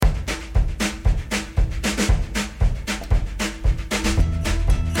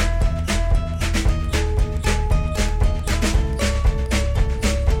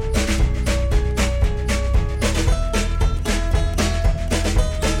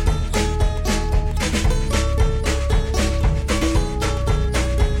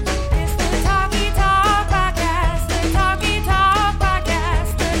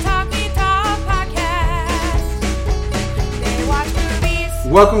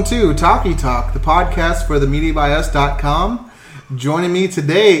Welcome to Talkie, the podcast for themediabyus.com. Joining me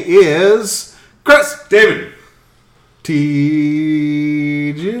today is Chris, David,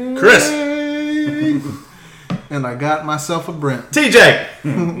 TJ, Chris, and I got myself a Brent. TJ,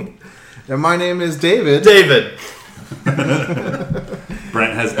 And my name is David. Brent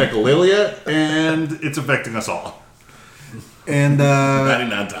has echolalia, and it's affecting us all. And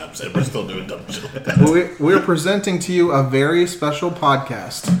 99 times, and we're still doing dumb shit like that. we're presenting to you a very special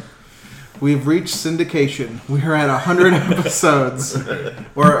podcast. We've reached syndication. We're at 100 episodes.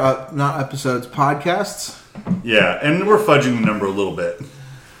 Or, not episodes, podcasts. Yeah, and we're fudging the number a little bit.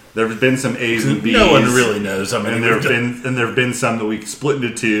 There have been some A's and B's. No one really knows how many. And there have been some that we split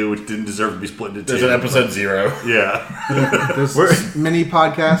into two, which didn't deserve to be split into two. There's an episode 0. Yeah. There's many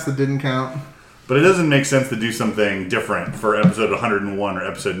podcasts that didn't count. But it doesn't make sense to do something different for episode 101 or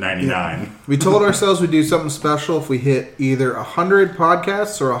episode 99. Yeah. We told ourselves we'd do something special if we hit either 100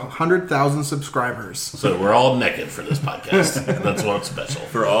 podcasts or 100,000 subscribers. So we're all naked for this podcast. That's what's special.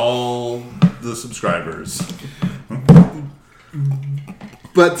 For all the subscribers.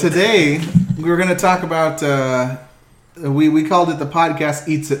 But today, we're going to talk about, we called it The Podcast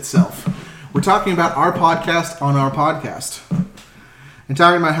Eats Itself. We're talking about our podcast on our podcast. And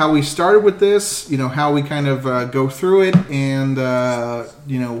talking about how we started with this, how we kind of go through it, and,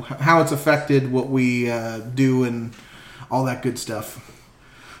 how it's affected what we do and all that good stuff.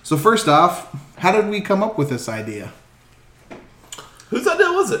 So first off, how did we come up with this idea? Whose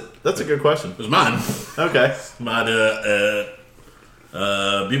idea was it? That's a good question. It was mine. Okay. Mine,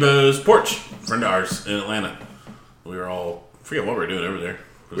 Bebo's porch, friend of ours in Atlanta. We were all, I forget what we were doing over there.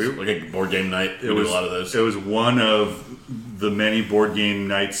 It was like a board game night. We did a lot of those. It was one of the many board game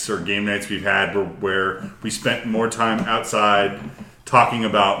nights or game nights we've had where we spent more time outside talking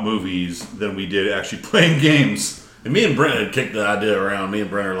about movies than we did actually playing games. And me and Brent had kicked the idea around. Me and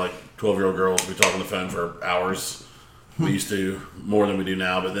Brent are like 12-year-old girls. We talk on the phone for hours. We used to, more than we do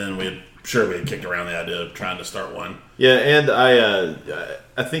now, but then we had kicked around the idea of trying to start one. Yeah, and I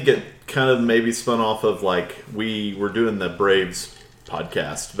think it kind of maybe spun off of like we were doing the Braves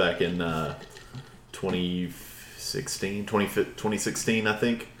podcast back in 2016, I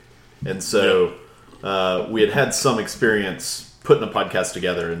think. And so we had some experience putting a podcast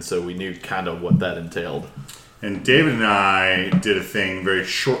together, and so we knew kind of what that entailed. And David and I did a thing, very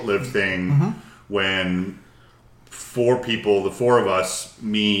short-lived thing, when four people, the four of us,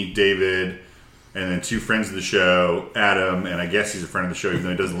 me, David, and then two friends of the show, Adam, and I guess he's a friend of the show even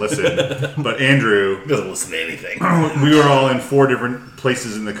though he doesn't listen, but Andrew. He doesn't listen to anything. We were all in 4 different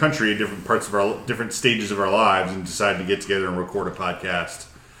places in the country, different parts of our, different stages of our lives, and decided to get together and record a podcast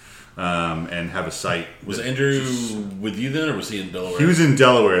and have a site. Was Andrew with you then, or was he in Delaware? He was in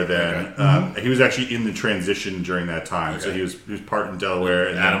Delaware then. Okay. He was actually in the transition during that time, so he was part in Delaware.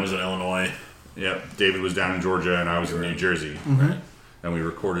 And Adam was in Illinois. Yep, David was down in Georgia, and I was in New Jersey. Right. And we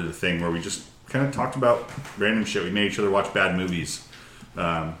recorded a thing where we just kind of talked about random shit. We made each other watch bad movies.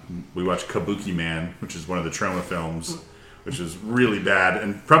 We watched Kabuki Man, which is one of the Troma films, which is really bad,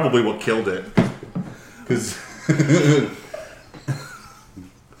 and probably what killed it.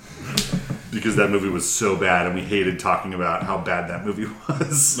 Because that movie was so bad, and we hated talking about how bad that movie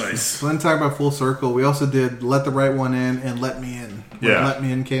was. Nice. So then talk about Full Circle. We also did Let the Right One In and Let Me In. When Let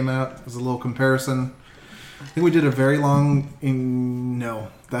Me In came out, it was a little comparison. I think we did a very long... No,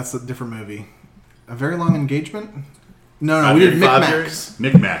 that's a different movie. A Very Long Engagement? No, we did Micmacs.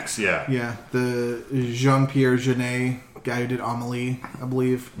 Micmacs, yeah. Yeah, the Jean-Pierre Jeunet guy who did Amélie, I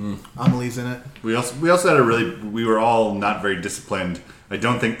believe. Amélie's in it. We also had we were all not very disciplined. I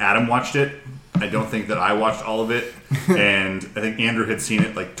don't think Adam watched it. I don't think that I watched all of it. And I think Andrew had seen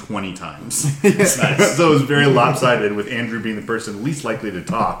it like 20 times. Nice. So it was very lopsided, with Andrew being the person least likely to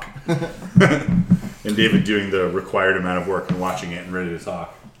talk. And David doing the required amount of work and watching it and ready to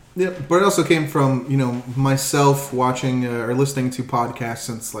talk. Yep, but it also came from, myself watching or listening to podcasts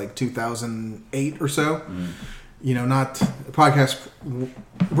since like 2008 or so. Not podcasts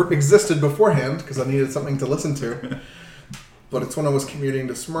existed beforehand because I needed something to listen to. But it's when I was commuting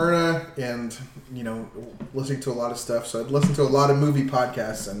to Smyrna and, listening to a lot of stuff. So I'd listen to a lot of movie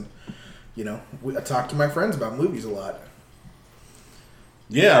podcasts and, I talked to my friends about movies a lot.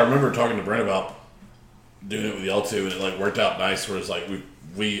 Yeah, I remember talking to Brent about doing it with y'all too, and it like worked out nice. Whereas like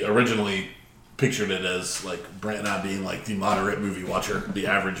we originally pictured it as like Brent and I being like the moderate movie watcher, the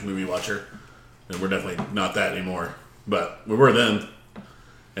average movie watcher, and we're definitely not that anymore. But we were then,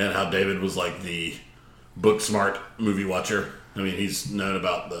 and how David was like the book smart movie watcher. I mean, he's known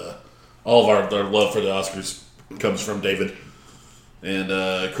about all of our love for the Oscars comes from David,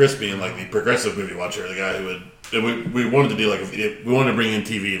 and Chris being like the progressive movie watcher, the guy who would And we wanted to do we wanted to bring in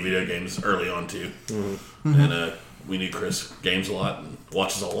TV and video games early on too. Mm-hmm. And we knew Chris games a lot and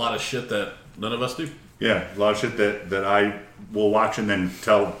watches a lot of shit that none of us do. Yeah, a lot of shit that I will watch and then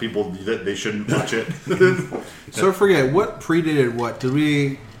tell people that they shouldn't watch it. So I forget, what predated what? Did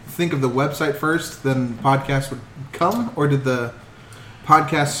we think of the website first, then podcast would come, or did the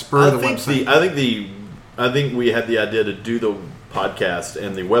podcast spur the website? I think we had the idea to do the podcast,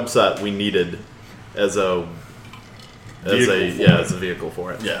 and the website we needed as a vehicle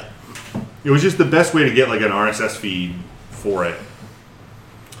for it. Yeah, it was just the best way to get like an RSS feed for it.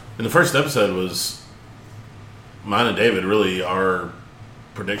 And the first episode was mine and David, really our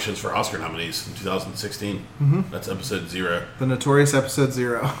predictions for Oscar nominees in 2016. Mm-hmm. That's episode 0. The notorious episode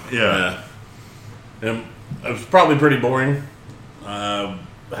 0. Yeah. And it was probably pretty boring. I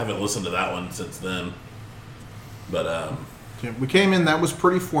haven't listened to that one since then. But we came in, that was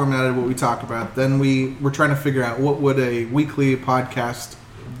pretty formatted, what we talked about. Then we were trying to figure out what would a weekly podcast,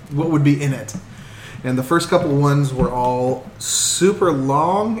 what would be in it. And the first couple ones were all super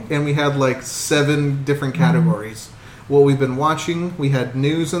long, and we had like 7 different categories. What we've been watching, we had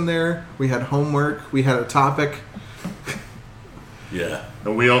news in there, we had homework, we had a topic. Yeah.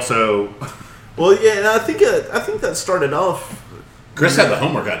 And we also... Well, yeah, and I think that started off... Chris had the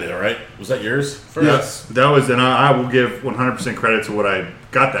homework idea, right? Was that yours first? Yes. That was, and I will give 100% credit to what I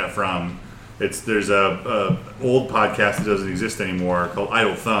got that from. There's a old podcast that doesn't exist anymore called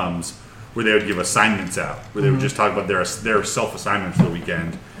Idle Thumbs, where they would give assignments out, where they would just talk about their self-assignments for the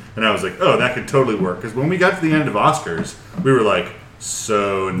weekend. And I was like, oh, that could totally work. Because when we got to the end of Oscars, we were like,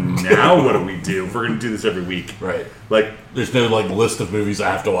 so now what do we do if we're going to do this every week? Right. Like, there's no list of movies I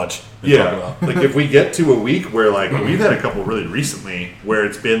have to watch and yeah, talk about. like if we get to a week where like we've had a couple really recently where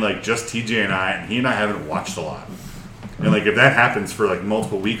it's been like just TJ and he and I haven't watched a lot. And like if that happens for like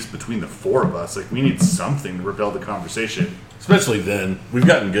multiple weeks between the 4 of us, like we need something to propel the conversation. Especially then. We've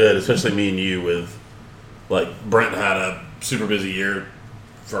gotten good, especially me and you, with like Brent had a super busy year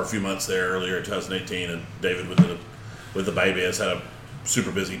for a few months there earlier in 2018, and David with the baby has had a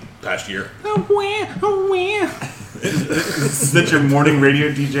super busy past year. Is that your morning radio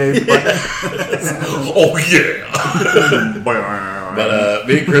DJ? Oh yeah. But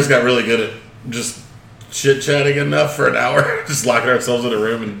me and Chris got really good at just chit-chatting enough for an hour, just locking ourselves in a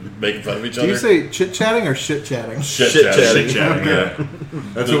room and making fun of each other. Do you say chit-chatting or shit-chatting? Shit-chatting. Yeah.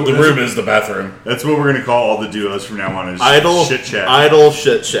 The room is the bathroom. That's what we're going to call all the duos from now on, is idle shit-chat. Idle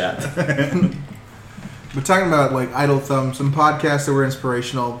shit-chat. We're talking about like Idle Thumbs, some podcasts that were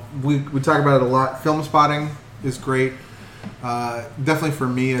inspirational. We talk about it a lot. Film Spotting is great. Definitely for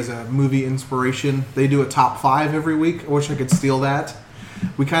me as a movie inspiration. They do a top 5 every week. I wish I could steal that.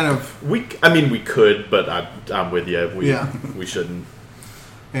 We could, but I'm with you. We shouldn't.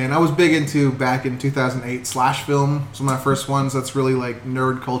 And I was big into, back in 2008, Slash Film. It's one of my first ones that's really like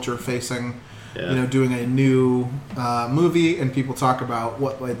nerd culture facing. Yeah. Doing a new movie, and people talk about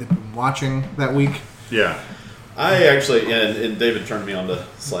what they've been watching that week. Yeah. I actually, and David turned me on to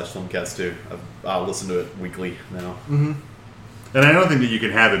Slash Filmcast too. I'll listen to it weekly now. Mm-hmm. And I don't think that you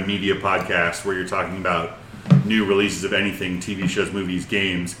can have a media podcast where you're talking about new releases of anything, TV shows, movies,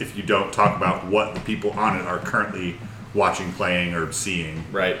 games, if you don't talk about what the people on it are currently watching, playing, or seeing.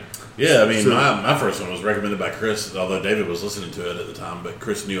 Right. Yeah, I mean, my first one was recommended by Chris, although David was listening to it at the time, but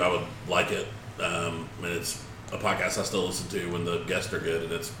Chris knew I would like it. And it's a podcast I still listen to when the guests are good,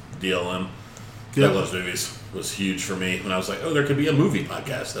 and it's DLM. Yep. Doug Loves Movies was huge for me when I was like, oh, there could be a movie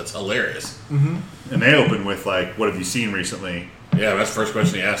podcast. That's hilarious. Mm-hmm. And they open with, like, what have you seen recently? Yeah, that's the first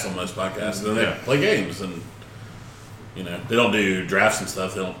question he asked on most podcasts. And then they play games, and they don't do drafts and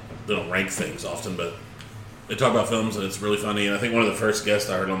stuff. They don't rank things often, but they talk about films, and it's really funny. And I think one of the first guests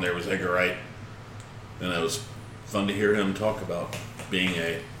I heard on there was Edgar Wright, and it was fun to hear him talk about being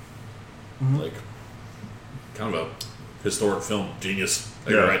a kind of a historic film genius.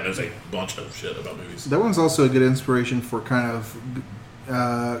 Edgar Wright knows a bunch of shit about movies. That one's also a good inspiration for kind of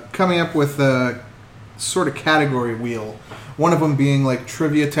coming up with a sort of category wheel. One of them being like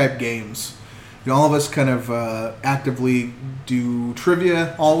trivia type games. All of us kind of actively do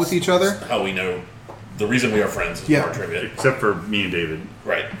trivia all with each other. That's how we know. The reason we are friends is our trivia. Except for me and David.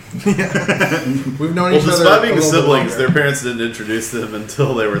 Right. We've known each other. Despite being siblings, their parents didn't introduce them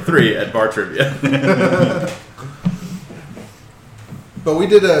until they were 3 at bar trivia. But we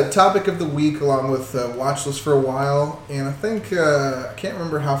did a topic of the week along with watch list for a while, and I think I can't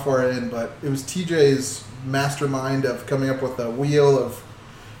remember how far in, but it was TJ's mastermind of coming up with a wheel of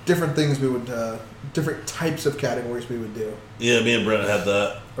different things we would, different types of categories we would do. Yeah, me and Brent had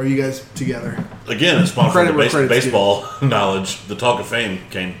that. Are you guys together? Again, it's spawned from the baseball knowledge. The Talk of Fame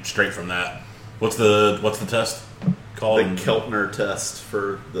came straight from that. What's the test called? The Keltner test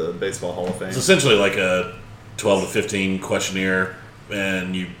for the Baseball Hall of Fame. It's essentially like a 12 to 15 questionnaire,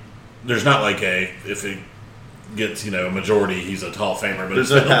 and there's not like if it gets a majority, he's a Hall of Famer. But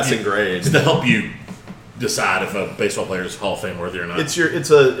there's no passing grade. It's to help you decide if a baseball player is Hall of Fame worthy or not. It's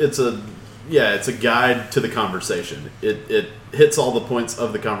a guide to the conversation. It hits all the points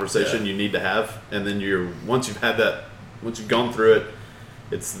of the conversation you need to have, and then once you've gone through it,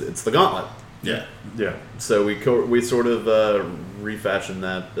 it's the gauntlet. Yeah. So we sort of refashioned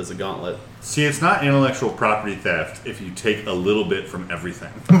that as a gauntlet. See, it's not intellectual property theft if you take a little bit from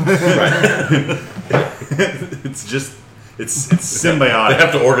everything. Right. It's symbiotic. They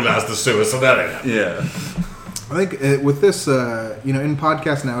have to organize the sewer, so that ain't happening. Yeah. I think with this, in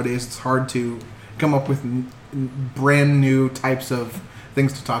podcasts nowadays, it's hard to come up with brand new types of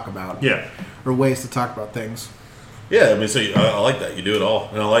things to talk about. Yeah. Or ways to talk about things. Yeah, I mean, so I like that. You do it all.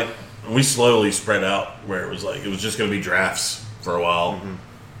 And we slowly spread out where it was just going to be drafts for a while. Mm-hmm.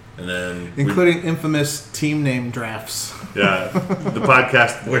 And then including infamous team name drafts. Yeah, the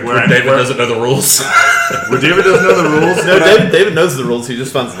podcast where David doesn't know the rules. Where David doesn't know the rules. No, David knows the rules. He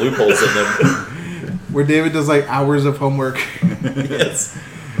just finds loopholes in them. Where David does hours of homework. Yes.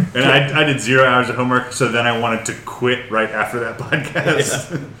 And I did 0 hours of homework, so then I wanted to quit right after that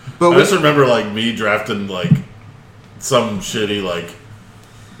podcast. Yeah. But I just remember me drafting some shitty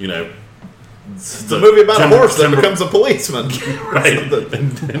it's a movie about a horse that becomes a policeman. Right.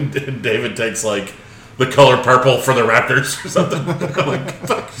 and David takes the color purple for the Raptors or something. I'm like,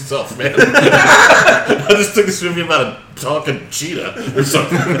 fuck yourself, man. I just took this movie about a talking cheetah or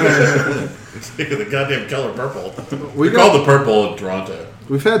something. The goddamn color purple. They're called the purple in Toronto.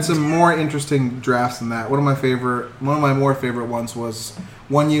 We've had some more interesting drafts than that. One of my more favorite ones was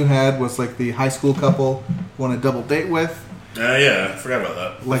one you had was the high school couple want to double date with. Yeah, I forgot about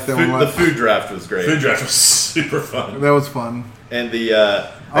that. The food draft was great. Food draft was super fun. That was fun. And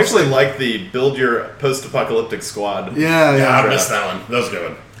I actually like the build your post-apocalyptic squad. Yeah, I missed that one. That was a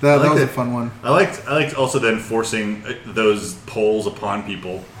good one. That was a fun one. I liked also then forcing those polls upon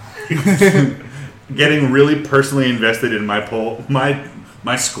people. Getting really personally invested in my poll,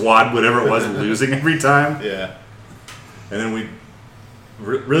 my squad, whatever it was, losing every time. Yeah. And then we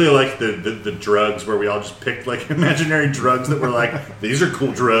really liked the drugs where we all just picked imaginary drugs that were these are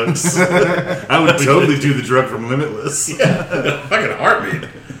cool drugs. I would totally do the drug from Limitless. Yeah, fucking heartbeat.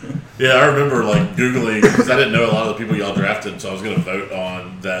 Yeah, I remember Googling because I didn't know a lot of the people y'all drafted, so I was going to vote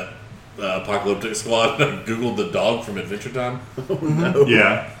on that apocalyptic squad. I Googled the dog from Adventure Time. Oh, no.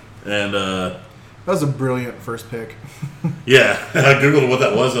 Yeah, and that was a brilliant first pick. Yeah, I Googled what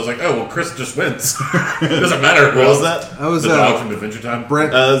that was. I was like, oh, well, Chris just wins. It doesn't matter. What was that? That was the dog from Adventure Time.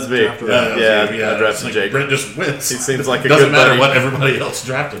 Brent. That was me. I drafted Jake. Brent just wins. He seems like a doesn't good matter buddy. what everybody else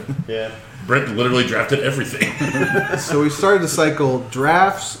drafted. Yeah. Brent literally drafted everything. So we started to cycle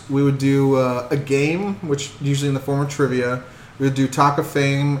drafts. We would do a game, which usually in the form of trivia. We would do Talk of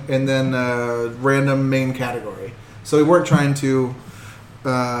Fame and then random main category. So we weren't trying to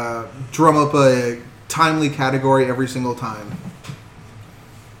drum up a timely category every single time.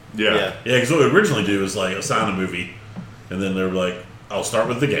 Yeah. Because what we originally do is assign a movie, and then they're like, I'll start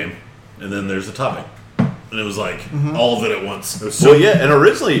with the game, and then there's the topic. And it was all of it at once. And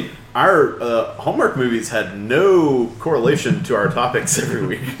originally our homework movies had no correlation to our topics every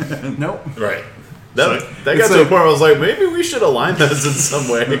week. Nope. Right. That got to a point where I was like, maybe we should align those in some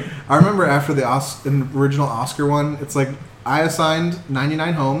way. I remember after the original Oscar one, it's I assigned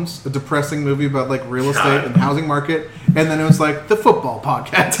 99 Homes, a depressing movie about real estate and housing market, and then it was the football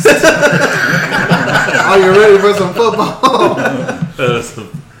podcast. Are you ready for some football?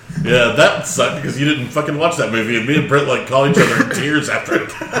 Yeah, that sucked because you didn't fucking watch that movie, and me and Brent call each other in tears after it,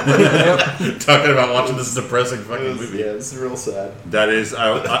 talking about watching this depressing fucking movie. Yeah, it's real sad. That is,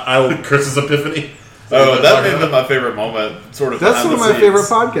 I will Chris's epiphany. Oh, that may have been my favorite moment. Sort of. That's one of my favorite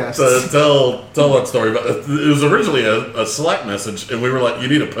podcasts. So tell that story. But it was originally a Slack message, and we were like, "You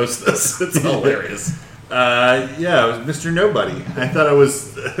need to post this. It's hilarious." Yeah, it was Mr. Nobody. I thought I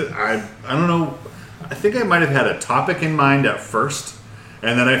was. I don't know. I think I might have had a topic in mind at first,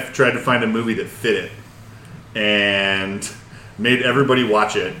 and then I tried to find a movie that fit it, and made everybody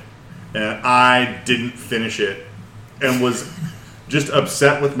watch it, and I didn't finish it, and was just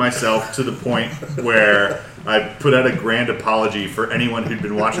upset with myself to the point where I put out a grand apology for anyone who'd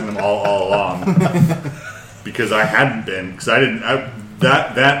been watching them all along, because I hadn't been, because I didn't.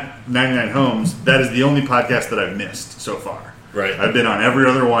 That 99 Homes, that is the only podcast that I've missed so far. Right. I've been on every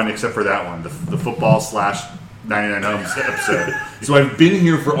other one except for that one, the football / 99 Homes episode. So I've been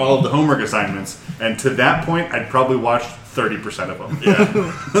here for all of the homework assignments, and to that point, I'd probably watched 30% of them. Yeah.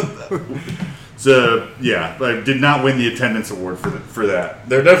 So yeah, I did not win the attendance award for that.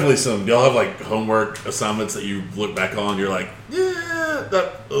 There are definitely some. Y'all have like homework assignments that you look back on. You're like, yeah,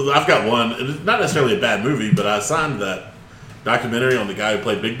 I've got one. It's not necessarily a bad movie, but I assigned that documentary on the guy who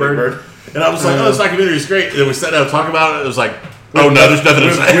played Big Bird. And I was like, this documentary is great. And then we sat down and talked about it. It was like, oh no, there's nothing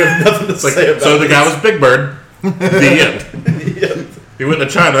to say. We have nothing to say about so the guy was Big Bird. The end. He went to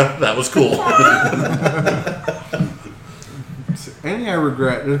China. That was cool. Anything I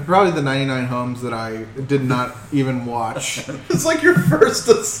regret is probably the 99 Homes that I did not even watch. It's like your first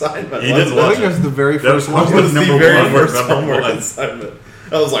assignment. You didn't I watch think it was the very first one. It was the Number very one. first Number homework one. assignment.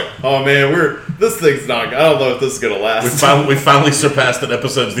 I was like, oh man, this thing's not. I don't know if this is gonna last. We finally surpassed in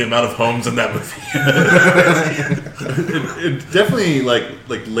episodes the amount of homes in that movie. It definitely like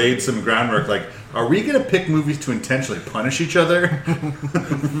laid some groundwork. Like, are we going to pick movies to intentionally punish each other?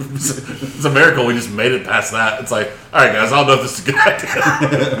 It's a miracle we just made it past that. It's like, all right, guys, I don't know if this is a good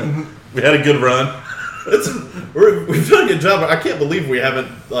idea. We had a good run. We've done a good job. I can't believe we haven't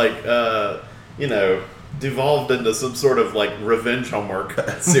devolved into some sort of like revenge homework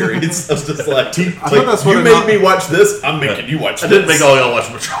series. I was just like, I thought that's what you made me watch this. I'm making you watch. I didn't make all y'all watch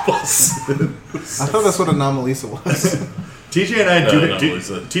Metropolis. I thought that's what Anomalisa was. TJ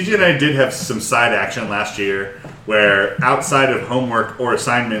and I did have some side action last year where outside of homework or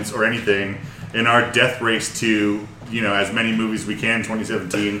assignments or anything, in our death race to, as many movies we can in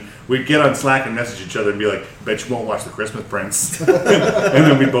 2017, we'd get on Slack and message each other and be like, bet you won't watch The Christmas Prince. And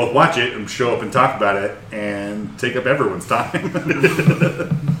then we'd both watch it and show up and talk about it and take up everyone's time.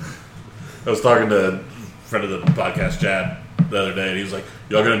 I was talking to a friend of the podcast, Chad, the other day, and he was like,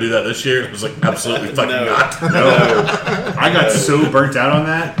 y'all gonna do that this year? I was like, absolutely fucking not. No. I got so burnt out on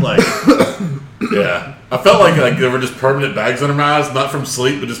that. Like, yeah. I felt like there were just permanent bags under my eyes, not from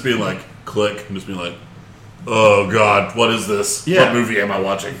sleep, but just being like, click, and just being like, oh God, what is this? Yeah. What movie am I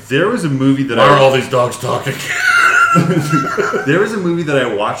watching? there was a movie that Why are all these dogs talking? There was a movie that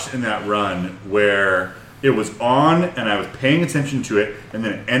I watched in that run where it was on and I was paying attention to it, and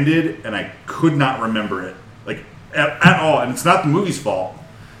then it ended and I could not remember it. Like, at all. And it's not the movie's fault.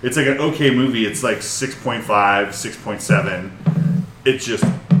 It's like an okay movie. It's like 6.5, 6.7.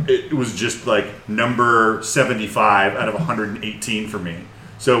 It was just like number 75 out of 118 for me.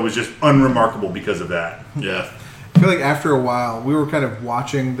 So it was just unremarkable because of that. Yeah. I feel like after a while, we were kind of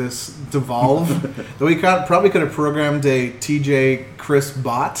watching this devolve. That we probably could have programmed a TJ Chris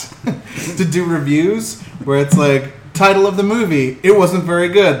bot to do reviews where it's like, title of the movie, it wasn't very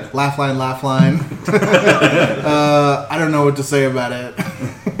good. Laugh line, laugh line. I don't know what to say about it.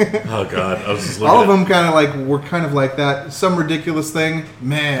 Oh God, I was just All of them were kind of like that. Some ridiculous thing.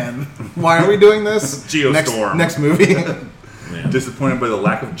 Man, why are we doing this? Geostorm. Next movie. Man. Disappointed by the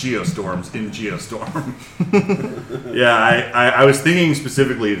lack of geostorms in Geostorm. Yeah, I was thinking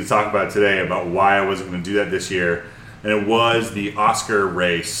specifically to talk about today about why I wasn't going to do that this year, and it was the Oscar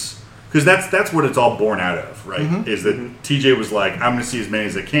race. Because that's what it's all born out of, right? Mm-hmm. Is that TJ was like, I'm going to see as many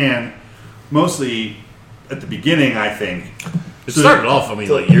as I can. Mostly at the beginning, I think. It started off,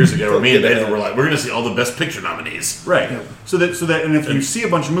 years ago, where me and David were like, we're going to see all the Best Picture nominees. Right. Yeah. So that, and if you see a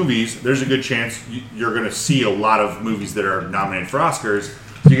bunch of movies, there's a good chance you're going to see a lot of movies that are nominated for Oscars.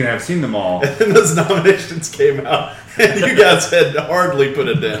 So you can have seen them all. And those nominations came out, and you guys had hardly put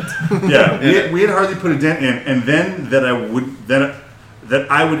a dent. Yeah, we had hardly put a dent in, and then that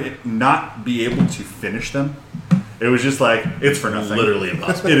I would not be able to finish them. It was just like, it's for nothing. Literally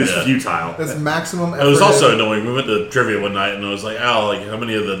impossible. It is futile. That's maximum effort. It was also annoying. We went to trivia one night, and I was like, Al, how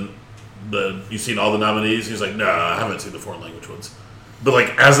many of the you seen all the nominees? He was like, no, I haven't seen the foreign language ones.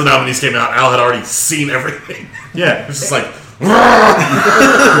 But as the nominees came out, Al had already seen everything. Yeah. It was just like...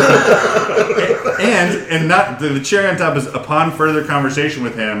 and not the cherry on top is, upon further conversation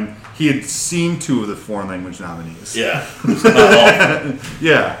with him, he had seen 2 of the foreign language nominees. Yeah. Not all.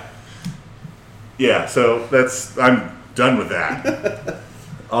 Yeah. Yeah, so I'm done with that.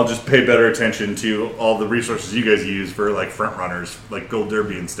 I'll just pay better attention to all the resources you guys use for front runners, like Gold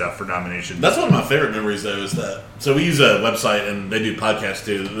Derby and stuff for nominations. That's one of my favorite memories, though, is that. So we use a website, and they do podcasts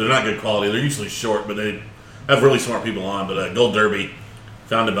too. They're not good quality. They're usually short, but they have really smart people on. But Gold Derby,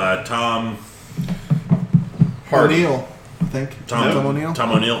 founded by Tom O'Neill, I think. Tom O'Neill.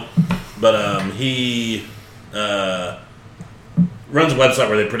 Tom O'Neill. But he runs a website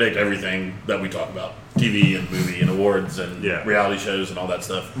where they predict everything that we talk about. TV and movie and awards and reality shows and all that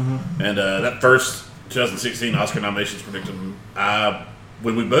stuff. Mm-hmm. And that first 2016 Oscar nominations prediction,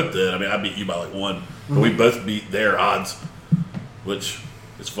 when we both did, I beat you by 1. Mm-hmm. But we both beat their odds, which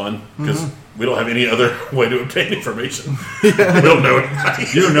is fun because we don't have any other way to obtain information. Yeah. We don't know anybody.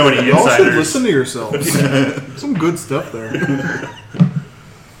 You don't know any you insiders. You all should listen to yourselves. Some good stuff there.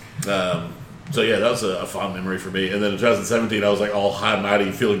 So yeah, that was a fond memory for me. And then in 2017, I was like all high and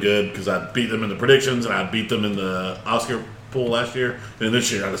mighty, feeling good because I beat them in the predictions and I beat them in the Oscar pool last year. And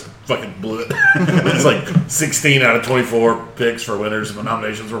this year, I just fucking blew it. It's like 16 out of 24 picks for winners, and my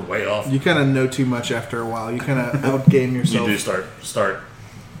nominations were way off. You kind of know too much after a while. You kind of outgame yourself. You do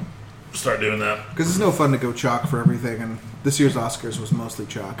start doing that because it's no fun to go chalk for everything. And this year's Oscars was mostly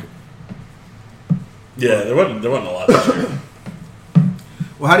chalk. Yeah, there wasn't a lot this year.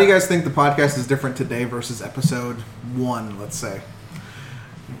 Well, how do you guys think the podcast is different today versus episode 1, let's say?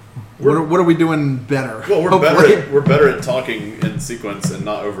 What are we doing better? Well, we're better at talking in sequence and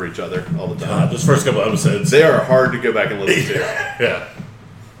not over each other all the time. Those first couple episodes, they are hard to go back and listen to.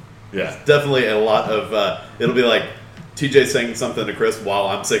 Yeah. Definitely a lot of. It'll be like TJ saying something to Chris while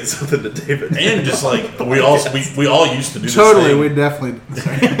I'm saying something to David, and just like we all used to do. Totally, this thing. we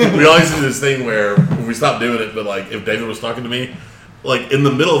definitely. We always do this thing where we stopped doing it, but like if David was talking to me. Like, in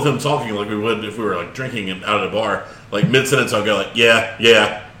the middle of him talking, like we would if we were, like, drinking out at a bar, like, mid-sentence, I'll go, like, yeah.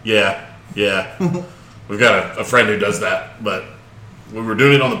 We've got a friend who does that, but we were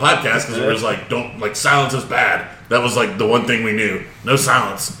doing it on the podcast because it was, like, silence is bad. That was, like, the one thing we knew. No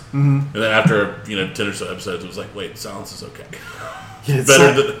silence. Mm-hmm. And then after, 10 or so episodes, it was like, wait, silence is okay. Yeah,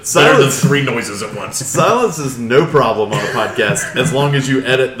 better than 3 noises at once. Silence is no problem on a podcast as long as you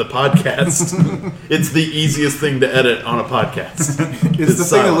edit the podcast. It's the easiest thing to edit on a podcast. It's the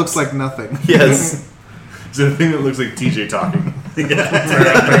thing that looks like nothing. Yes. It's the thing that looks like TJ talking. Yeah,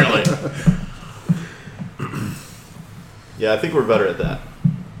 apparently. Yeah, I think we're better at that.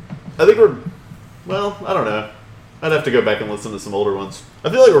 I don't know. I'd have to go back and listen to some older ones.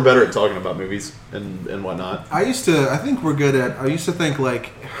 I feel like we're better at talking about movies and whatnot. I used to think,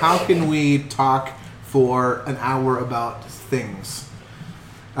 like, how can we talk for an hour about things?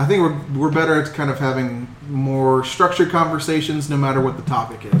 I think we're better at kind of having more structured conversations no matter what the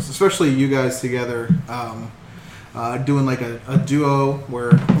topic is. Especially you guys together doing like a duo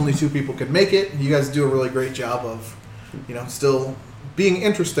where only 2 people could make it. You guys do a really great job of, still being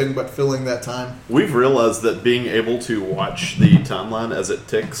interesting but filling that time. We've realized that being able to watch the timeline as it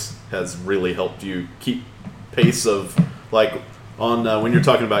ticks has really helped you keep pace of, like, on when you're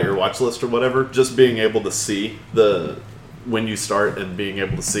talking about your watch list or whatever, just being able to see when you start and being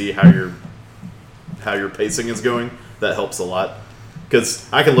able to see how your pacing is going, that helps a lot. Because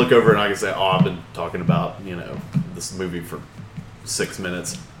I can look over and I can say, I've been talking about, this movie for 6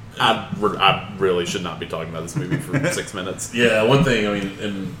 minutes. I really should not be talking about this movie for 6 minutes. Yeah, one thing,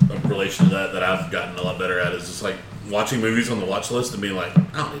 in relation to that I've gotten a lot better at is just, like, watching movies on the watch list and being like,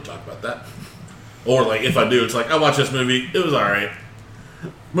 I don't need to talk about that. Or, like, if I do, it's like, I watched this movie, it was alright.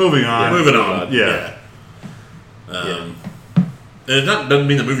 Moving on. Yeah. And it doesn't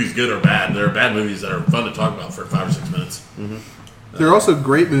mean the movie's good or bad. There are bad movies that are fun to talk about for 5 or 6 minutes. Mm-hmm. There are also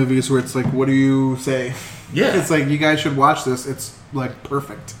great movies where it's like, what do you say? Yeah. It's like, you guys should watch this. It's, like,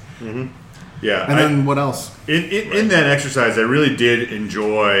 perfect. Mm-hmm. Yeah. And then what else? In that exercise, I really did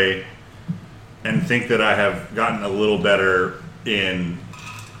enjoy and think that I have gotten a little better in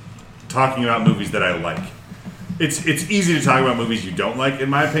talking about movies that I like. It's easy to talk about movies you don't like, in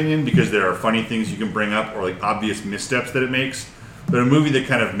my opinion, because there are funny things you can bring up or, like, obvious missteps that it makes. But a movie that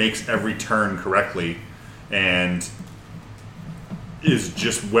kind of makes every turn correctly and is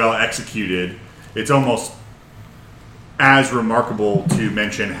just well executed, it's almost as remarkable to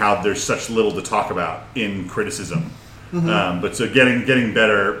mention how there's such little to talk about in criticism. Mm-hmm. But so getting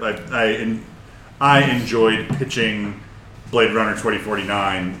better, I enjoyed pitching Blade Runner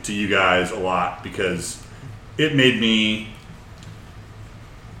 2049 to you guys a lot because it made me,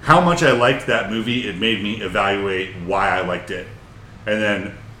 how much I liked that movie, it made me evaluate why I liked it. And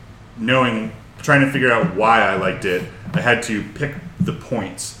then trying to figure out why I liked it, I had to pick the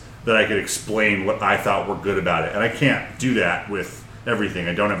points that I could explain what I thought were good about it. And I can't do that with everything.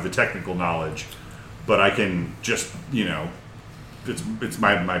 I don't have the technical knowledge. But I can just, it's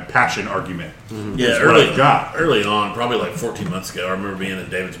my passion argument. Mm-hmm. Yeah, early on, probably like 14 months ago, I remember being in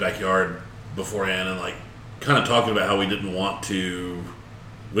David's backyard beforehand and, like, kind of talking about how we didn't want to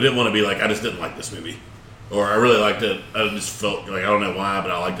be like, I just didn't like this movie. Or I really liked it. I just felt like, I don't know why, but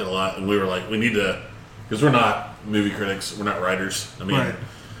I liked it a lot. And we were like, we need to, because we're not movie critics, we're not writers. Right.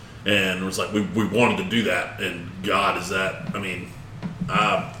 And it was like, we wanted to do that. And God, is that,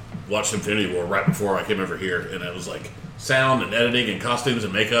 I watched Infinity War right before I came over here. And it was like sound and editing and costumes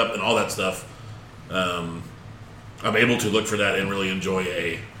and makeup and all that stuff. I'm able to look for that and really enjoy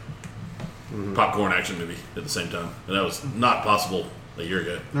a popcorn action movie at the same time. And that was not possible a year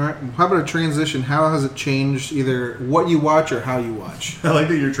ago. All right. How about a transition? How has it changed either what you watch or how you watch? I like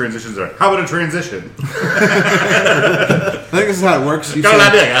that your transitions are. How about a transition? I think this is how it works. You Got an say,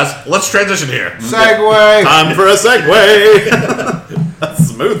 idea, guys. Let's transition here. segue. Time for a segue. A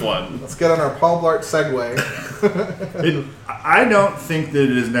smooth one. Let's get on our Paul Blart segue. I don't think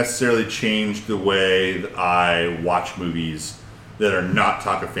that it has necessarily changed the way that I watch movies that are not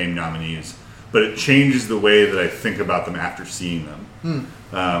Talk of Fame nominees, but it changes the way that I think about them after seeing them.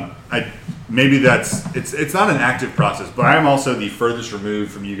 Maybe it's not an active process, but I am also the furthest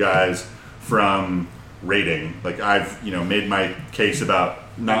removed from you guys from rating. Like I've made my case about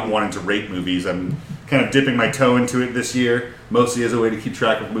not wanting to rate movies. I'm kind of dipping my toe into it this year, mostly as a way to keep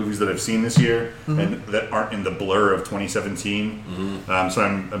track of movies that I've seen this year and that aren't in the blur of 2017. So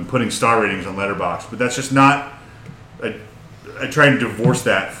I'm putting star ratings on Letterboxd, but that's just not. I try and divorce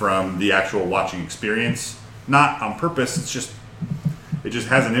that from the actual watching experience, not on purpose. It just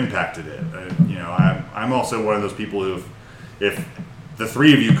hasn't impacted it. I'm also one of those people who, if the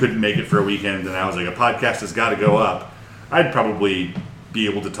three of you couldn't make it for a weekend and I was like, a podcast has got to go up, I'd probably be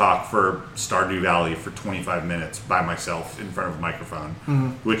able to talk for Stardew Valley for 25 minutes by myself in front of a microphone,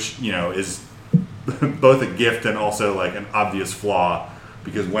 which is both a gift and also like an obvious flaw.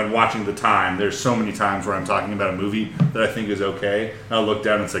 Because when watching The Time, there's so many times where I'm talking about a movie that I think is okay, and I'll look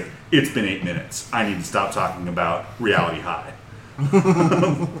down and it's like, it's been 8 minutes. I need to stop talking about Reality High.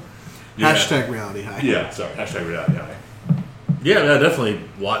 Hashtag Reality High. Yeah, sorry. Hashtag Reality High. Yeah, I definitely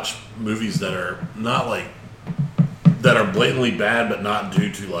watch movies that are not like that are blatantly bad, but not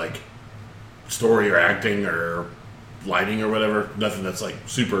due to like story or acting or lighting or whatever. Nothing that's like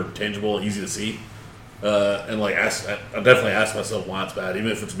super tangible, easy to see. And like, I definitely ask myself why it's bad,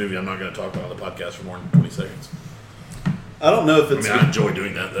 even if it's a movie I'm not going to talk about on the podcast for more than 20 seconds. I don't know if it's. I enjoy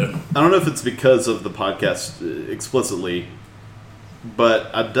doing that though. I don't know if it's because of the podcast explicitly, but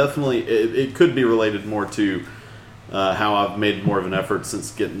I definitely it could be related more to how I've made more of an effort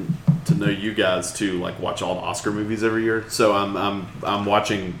since getting to know you guys to like watch all the Oscar movies every year. So I'm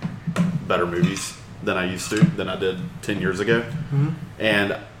watching better movies than I used to, than I did 10 years ago,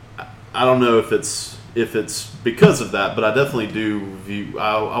 and I don't know if it's because of that, but I definitely do view.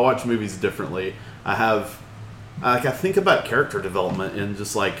 I watch movies differently. I think about character development in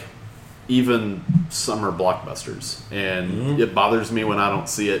just like even summer blockbusters, and it bothers me when I don't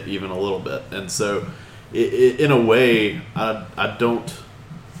see it even a little bit. And so, in a way, I don't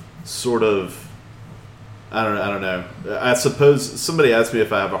sort of. I don't know. I suppose somebody asked me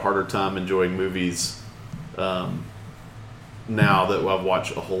if I have a harder time enjoying movies. Now that I've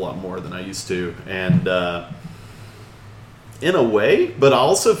watched a whole lot more than I used to, and in a way, but I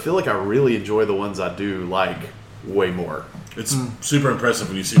also feel like I really enjoy the ones I do like way more. It's super impressive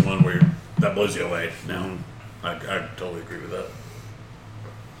when you see one where that blows you away. Now, I totally agree with that.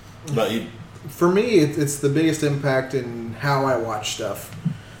 But for me, it's the biggest impact in how I watch stuff.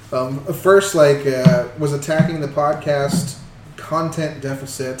 First, was attacking the podcast content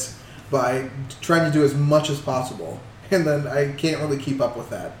deficit by trying to do as much as possible. And then I can't really keep up with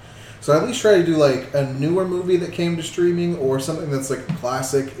that. So I at least try to do like a newer movie that came to streaming or something that's like a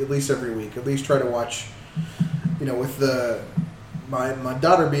classic at least every week. At least try to watch, with my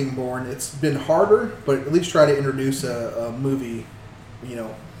daughter being born, it's been harder, but at least try to introduce a movie,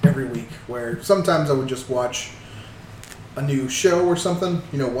 every week, where sometimes I would just watch a new show or something,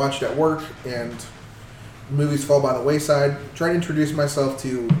 watched at work, and movies fall by the wayside. Try to introduce myself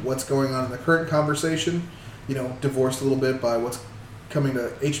to what's going on in the current conversation, divorced a little bit by what's coming to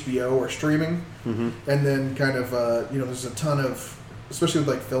HBO or streaming. And then kind of, there's a ton of, especially with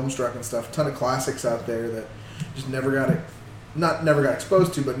like Filmstruck and stuff, a ton of classics out there that just never got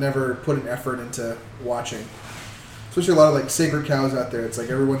exposed to, but never put an effort into watching. Especially a lot of like sacred cows out there. It's like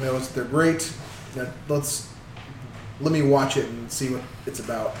everyone knows that they're great. Let me watch it and see what it's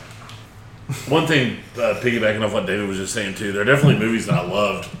about. one thing, piggybacking off what David was just saying too, there are definitely movies that I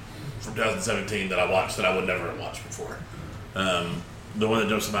loved from 2017 that I watched that I would never have watched before. The one that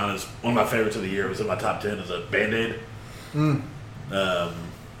jumps to mind is one of my favorites of the year. It was in my top 10 as a Band-Aid. I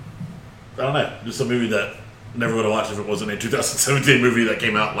don't know, just a movie that never would have watched if it wasn't a 2017 movie that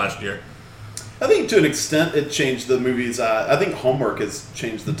came out last year. I think to an extent it changed the movies. I think Homework has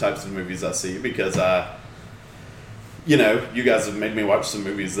changed the types of movies I see because you guys have made me watch some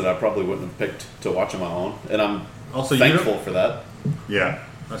movies that I probably wouldn't have picked to watch on my own, and I'm also thankful for that. Yeah.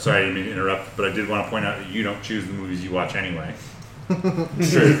 Sorry, I didn't mean to interrupt, but I did want to point out that you don't choose the movies you watch anyway.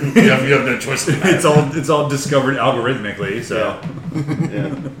 True. You have no choice in that. It's all discovered algorithmically, so.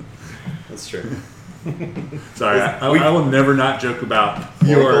 Yeah. That's true. Sorry, I will never not joke about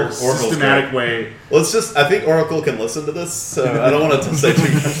your Oracle's systematic great. way. Well, it's just I think Oracle can listen to this, so I don't want to say too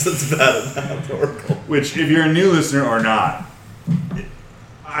much that's bad about Oracle. Which, if you're a new listener or not,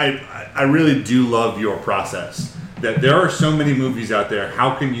 I really do love your process. That there are so many movies out there.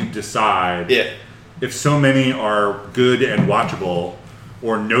 How can you decide if so many are good and watchable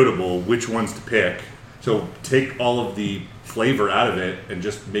or notable, which ones to pick? So take all of the flavor out of it and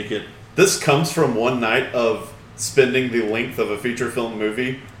just make it. This comes from one night of spending the length of a feature film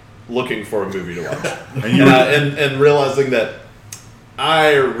movie looking for a movie to watch. and realizing that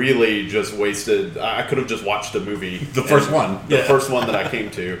I really just wasted. I could have just watched a movie. The first one. The first one that I came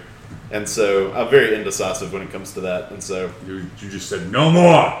to. And so I'm very indecisive when it comes to that. And so You just said, no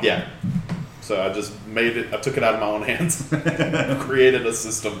more! yeah. So I just made it. I took it out of my own hands. Created a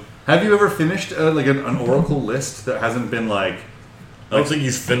system. Have you ever finished an Oracle list that hasn't been like... I don't think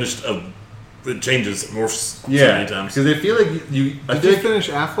he's finished it changes, morphs so Yeah, many times. because I feel like you... Did you finish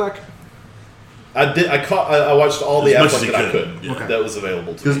Affleck? I did. I watched all the As much as Affleck you that I could. could Yeah. that was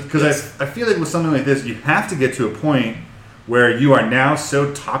available to me. Because I feel like with something like this, you have to get to a point where you are now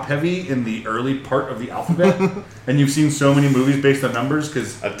so top-heavy in the early part of the alphabet, and you've seen so many movies based on numbers,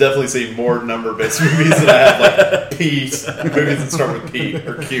 because... I've definitely seen more number-based movies than I have like P movies that start with P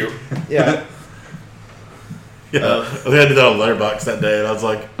or Q. Yeah. Yeah, I had to do that on Letterboxd that day, and I was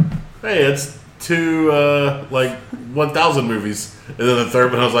like, "Hey, it's 1,000 movies." And then the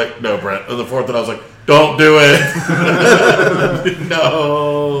third one, I was like, "No, Brent." And the fourth one, I was like, "Don't do it."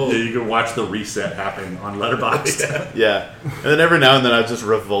 No. Yeah, you can watch the reset happen on Letterboxd. Yeah. And then every now and then I just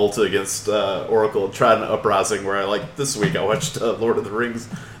revolt against Oracle and try an uprising where this week I watched Lord of the Rings,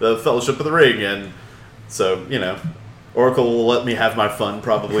 The Fellowship of the Ring, and so, Oracle will let me have my fun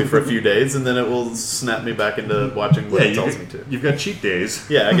probably for a few days, and then it will snap me back into watching what it tells me to. You've got cheat days.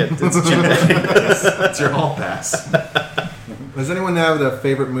 Yeah, it's a cheat day. That's your hall pass. Does anyone have a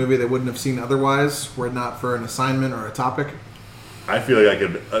favorite movie they wouldn't have seen otherwise, were it not for an assignment or a topic? I feel like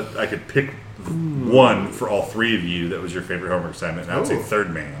I could pick one for all three of you that was your favorite homework assignment, and I would say Ooh.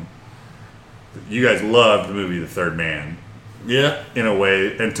 Third Man. You guys loved the movie The Third Man. Yeah. In a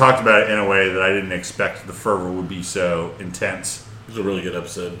way, and talked about it in a way that I didn't expect the fervor would be so intense. It was a really good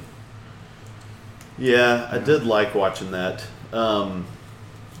episode. Yeah, I did like watching that. That's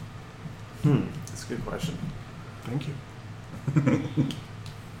a good question. Thank you.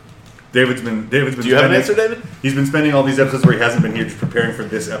 David's been. Do you have an answer, David? He's been spending all these episodes where he hasn't been here, just preparing for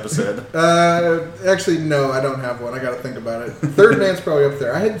this episode. Actually, no, I don't have one. I got to think about it. Third Man's probably up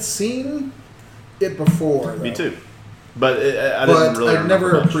there. I had seen it before, though. Me too. But I didn't really I never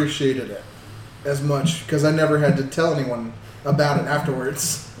remember much. appreciated it as much because I never had to tell anyone about it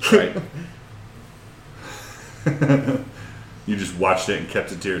afterwards. Right. You just watched it and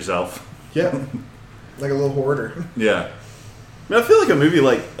kept it to yourself. Yeah, like a little hoarder. Yeah. I feel like a movie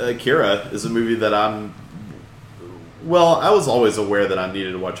like Akira is a movie that I was always aware that I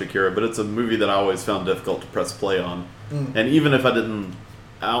needed to watch Akira, but it's a movie that I always found difficult to press play on. And even if I didn't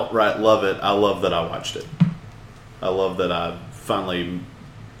outright love it, I love that I watched it. I love that I finally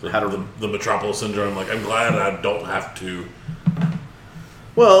had the Metropolis syndrome. Like, I'm glad I don't have to.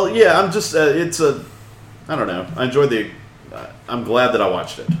 Well, yeah, I'm just I don't know. I enjoyed I'm glad that I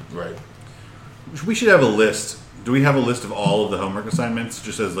watched it. Right. We should have a list. Do we have a list of all of the homework assignments,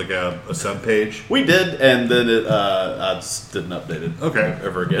 just as like a sub-page? We did, and then I just didn't update it. Okay.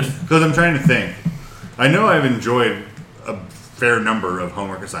 Ever again. Because I'm trying to think. I know I've enjoyed a fair number of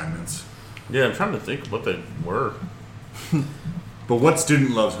homework assignments. Yeah, I'm trying to think what they were. But what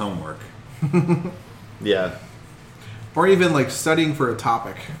student loves homework? Yeah. Or even like studying for a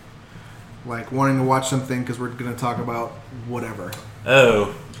topic. Like wanting to watch something because we're going to talk about whatever.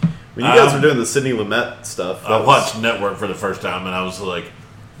 Oh. When you guys were doing the Sidney Lumet stuff, I watched Network for the first time, and I was like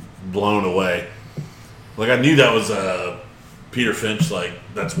blown away. Like, I knew that was Peter Finch. Like,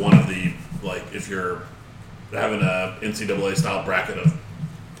 that's one of the, like, if you're having a NCAA style bracket of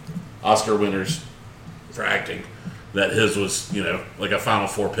Oscar winners for acting, that his was, like a Final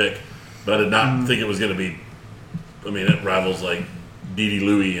Four pick. But I did not think it was going to be. I mean, it rivals like Dee Dee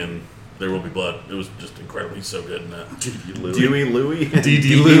Louie and There Will Be Blood. It was just incredible. He's so good in that. Dewey Louie? Dee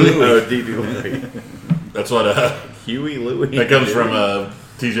Dee Louie. Oh, Dee Dee Louie. That's what Huey Louie. that comes from a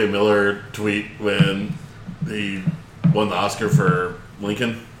T.J. Miller tweet when he won the Oscar for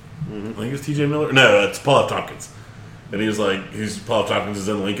Lincoln. I think it's T.J. Miller. No, it's Paul F. Tompkins. And he was like, Paul F. Tompkins is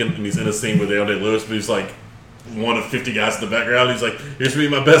in Lincoln, and he's in a scene with Dale Day-Lewis, but he's like one of 50 guys in the background. He's like, here's me,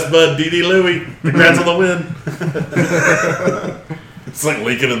 my best bud, Dee Dee Louie. Congrats on the win. It's like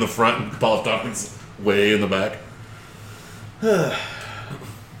Lincoln in the front and Paul F. Tompkins way in the back.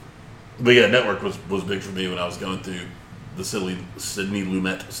 But yeah, Network was big for me when I was going through the silly Sidney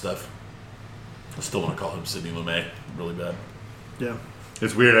Lumet stuff. I still want to call him Sidney Lumet really bad. Yeah.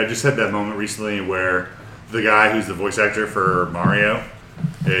 It's weird. I just had that moment recently where the guy who's the voice actor for Mario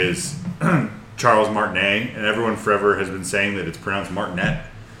is Charles Martinet, and everyone forever has been saying that it's pronounced Martinet,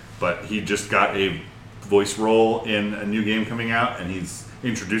 but he just got a voice role in a new game coming out, and he's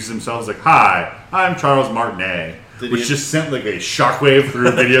introduces himself as like, "Hi, I'm Charles Martinet," which just sent like a shockwave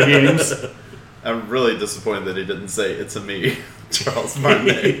through video games. I'm really disappointed that he didn't say, "It's a me, Charles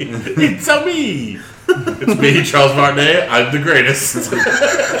Martinet." It's a me. It's me, Charles Martinet. I'm the greatest.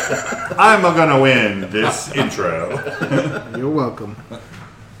 I'm gonna win this intro. You're welcome.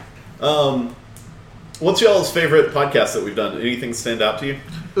 What's y'all's favorite podcast that we've done? Anything stand out to you?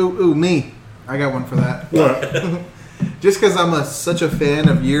 Ooh, me. I got one for that. What? Just because I'm such a fan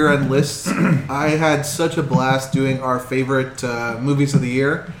of year-end lists, I had such a blast doing our favorite movies of the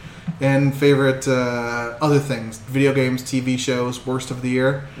year and favorite other things, video games, TV shows, worst of the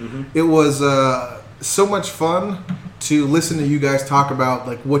year. Mm-hmm. It was so much fun to listen to you guys talk about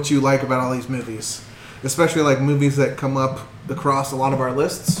like what you like about all these movies, especially like movies that come up across a lot of our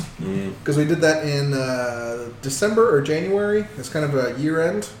lists. Because we did that in December or January. It's kind of a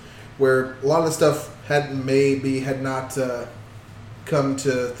year-end where a lot of the stuff had not come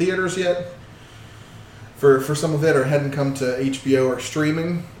to theaters yet for some of it, or hadn't come to HBO or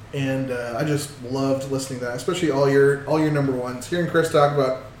streaming. And I just loved listening to that, especially all your number ones. Hearing Chris talk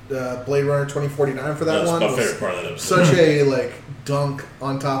about Blade Runner 2049 for that one. That's my favorite part of that episode. Such a like dunk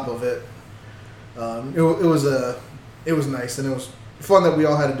on top of it. It was nice, and it was fun that we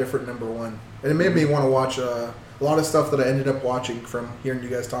all had a different number one, and it made me want to watch a lot of stuff that I ended up watching from hearing you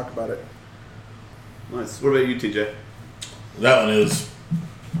guys talk about it. Nice. What about you, TJ? That one is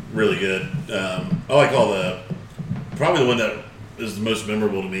really good. I like probably the one that is the most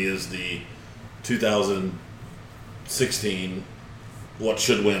memorable to me is the 2016 What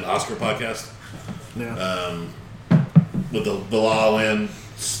Should Win Oscar podcast. Yeah. With the La La Land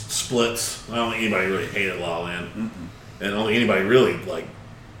splits. I don't think anybody really hated La La Land. Mm-mm. And I don't think anybody really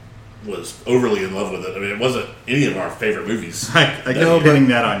was overly in love with it. I mean, it wasn't any of our favorite movies. I keep hitting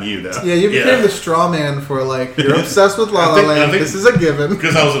that on you, though. Yeah, you became the straw man for like, you're obsessed with La La Land. This is a given.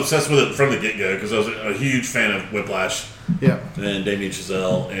 Because I was obsessed with it from the get-go, because I was a huge fan of Whiplash. Yeah. And Damien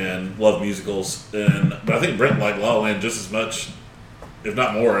Chazelle, and love musicals. But I think Brent liked La La Land just as much, if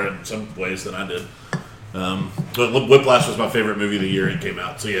not more, in some ways than I did. But Whiplash was my favorite movie of the year it came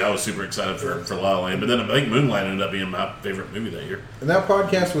out. So yeah, I was super excited for La La Land. But then I think Moonlight ended up being my favorite movie that year. And that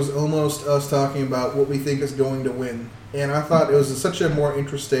podcast was almost us talking about what we think is going to win. And I thought it was such a more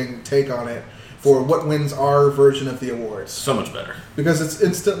interesting take on it for what wins our version of the awards. So much better. Because it's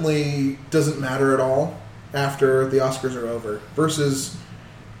instantly doesn't matter at all after the Oscars are over. Versus,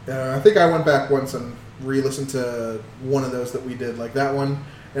 I think I went back once and re-listened to one of those that we did, like that one.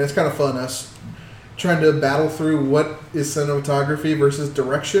 And it's kind of fun, us trying to battle through what is cinematography versus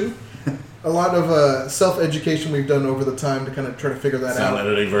direction. A lot of self-education we've done over the time to kind of try to figure that out. Sound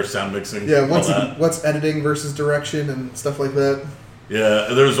editing versus sound mixing. Yeah, what's editing versus direction and stuff like that. Yeah,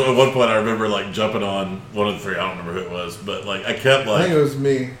 there was at one point I remember like jumping on one of the three. I don't remember who it was, but like I kept like. I think it was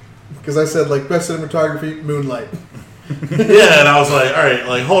me, because I said like best cinematography, Moonlight. Yeah, and I was like, all right,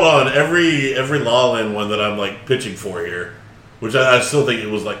 like hold on, every La La Land one that I'm like pitching for here, which I still think it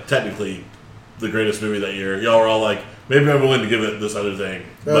was like technically the greatest movie that year. Y'all were all like, maybe I'm willing to give it this other thing.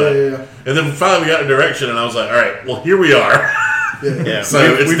 But, yeah. And then finally we got in direction, and I was like, all right, well, here we are. Yeah. So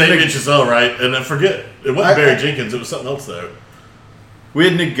it's Damien Chazelle, right? And I forget, it wasn't Barry Jenkins, it was something else, though. We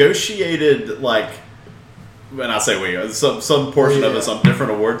had negotiated, like, when I say we, some portion of us on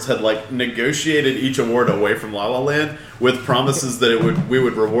different awards had, like, negotiated each award away from La La Land with promises that we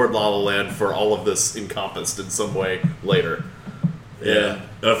would reward La La Land for all of this encompassed in some way later. Yeah.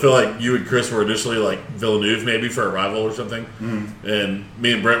 And I feel like you and Chris were initially like Villeneuve maybe for Arrival or something. Mm. And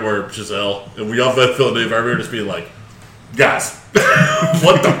me and Brent were Giselle. And we all voted Villeneuve. I remember just being like, guys,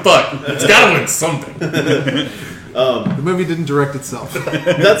 what the fuck? It's got to win something. The movie didn't direct itself.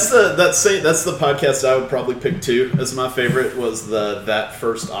 That's the podcast I would probably pick too as my favorite, was that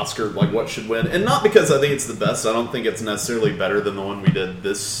first Oscar, like what should win. And not because I think it's the best. I don't think it's necessarily better than the one we did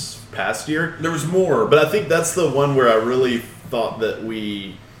this past year. There was more. But I think that's the one where I really thought that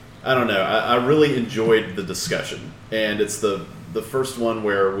I don't know, I really enjoyed the discussion, and it's the first one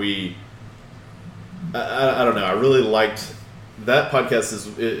where I don't know, I really liked that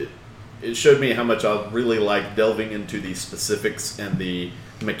podcast. It showed me how much I really like delving into the specifics and the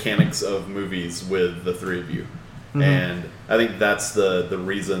mechanics of movies with the three of you. Mm-hmm. And I think that's the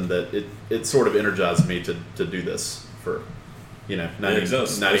reason that it sort of energized me to do this for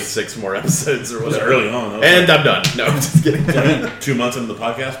 96 more episodes or It was whatever. early on. And I'm done. No, I'm just kidding. 2 months into the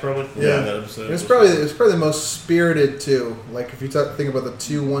podcast, probably. Yeah. That episode. It's probably the most spirited too. Like if you think about the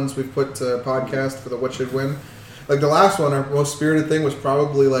 2 ones we've put to podcast for the What Should Win, like the last one, our most spirited thing was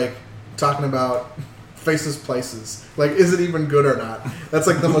probably like talking about Faces Places. Like, is it even good or not? That's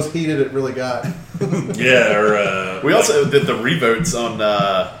like the most heated it really got. Yeah, or We also did the revotes on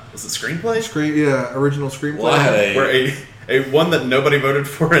was it screenplay? Original screenplay. Well, I had Where a one that nobody voted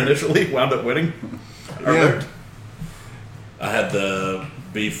for initially wound up winning. Yeah. I had the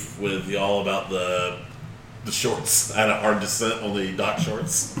beef with y'all about the shorts. I had a hard dissent on the doc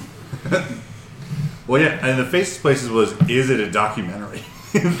shorts. Well, yeah, and the Faces Places was, is it a documentary?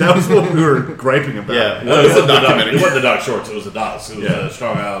 That was what we were griping about. Yeah. No, What is a documentary? It wasn't the doc shorts. It was the docs. It was Yeah.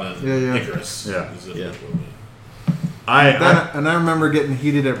 Strong Island and Yeah. Icarus. Yeah. It was Yeah. I remember getting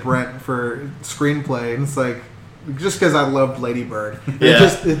heated at Brent for screenplay, and it's like, just because I loved Lady Bird. Yeah.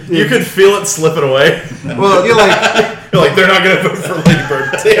 You could feel it slipping away. Well, you're like, You're like, they're not going to vote for Lady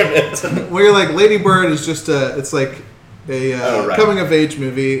Bird. Damn it. well, you're like, Lady Bird is just it's like a Right. coming of age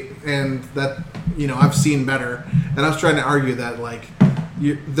movie, and that I've seen better. And I was trying to argue that like,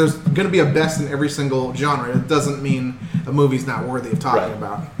 there's going to be a best in every single genre. It doesn't mean a movie's not worthy of talking Right.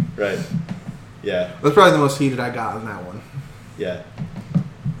 about. Right. Yeah. That's probably the most heated I got on that one. Yeah.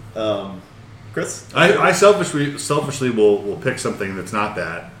 Chris? I selfishly will pick something that's not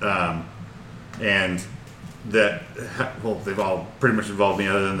that, and that they've all pretty much involved me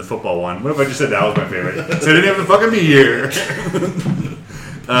other than the football one. What if I just said that was my favorite? So they didn't have to fucking be here.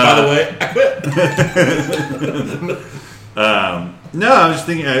 By the way, I quit. No, I was just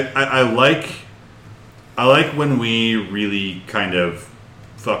thinking. I like when we really kind of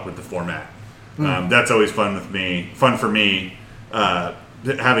fuck with the format. That's always fun for me.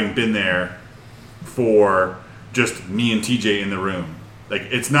 Having been there for just me and TJ in the room. Like,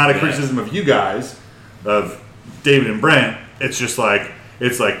 it's not a criticism of you guys, of David and Brent. It's just like,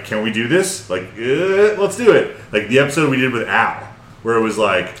 can we do this? Like, let's do it. Like the episode we did with Al, where it was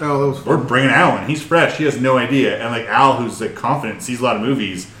like, Oh, that was fun. we're bringing Al in. He's fresh. He has no idea. And like Al, who's like confident, sees a lot of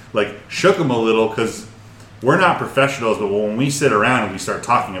movies, like shook him a little because we're not professionals. But when we sit around and we start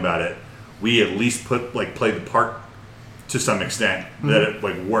talking about it, we at least play the part to some extent that it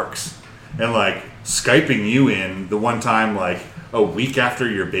like works. And like Skyping you in the one time like a week after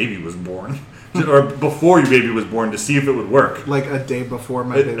your baby was born. Or before your baby was born to see if it would work. Like a day before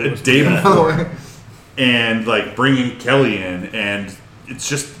my baby was A day born. before. And like bringing Kelly in, and it's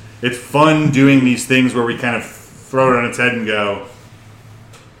fun doing these things where we kind of throw it on its head and go,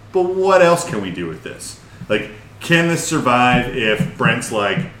 but what else can we do with this? Like, can this survive if Brent's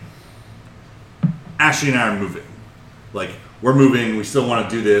like, Ashley and I are moving. Like, we're moving, we still want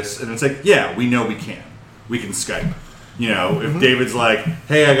to do this. And it's like, yeah, we know we can. We can Skype. If David's like,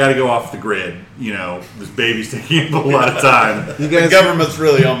 hey, I got to go off the grid. This baby's taking up a lot of time. You The guys, government's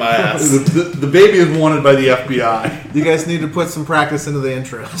really on my ass. The baby is wanted by the FBI. you guys need to put some practice into the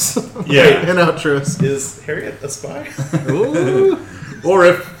intros. Yeah. And outros. Is Harriet a spy? Ooh. Or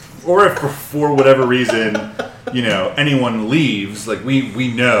if for whatever reason, anyone leaves, like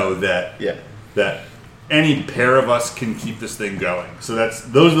we know that Yeah. that any pair of us can keep this thing going. So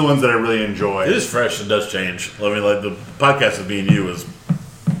those are the ones that I really enjoy. It is fresh and does change. I mean, like the podcast of being you is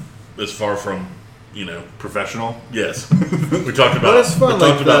far from, Professional. yes. We talked about it's fun, we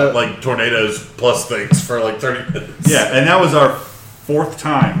talked like about the- like tornadoes plus things for like 30 minutes. Yeah, and that was our 4th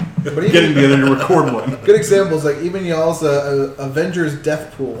time even- getting together to record one. Good examples, like even y'all's Avengers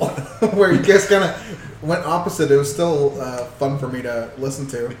Death Pool, where you guys kind of went opposite. It was still fun for me to listen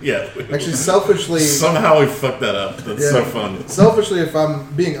to. Yeah. Actually, selfishly, Somehow we fucked that up. That's so fun. Selfishly, if I'm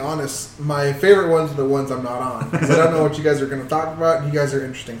being honest, my favorite ones are the ones I'm not on because I don't know what you guys are going to talk about. And you guys are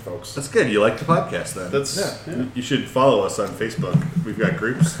interesting folks. That's good. You like the podcast then. That's Yeah. You should follow us on Facebook. We've got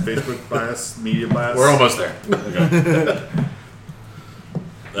groups, Facebook Bias, Media Bias. We're almost there.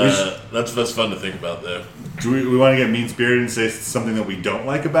 That's fun to think about, though. Do we want to get mean-spirited and say something that we don't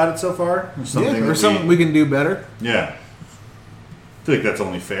like about it so far? Or something Or something we can do better. Yeah. I feel like that's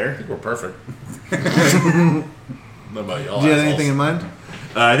only fair. We're perfect. What about y'all? Do you have assholes? anything in mind?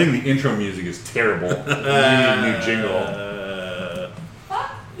 I think the intro music is terrible. We need a new jingle.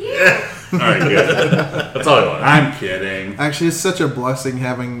 All right, good. That's all I want. I'm kidding. Actually, it's such a blessing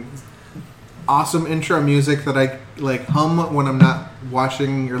having awesome intro music that I like hum when I'm not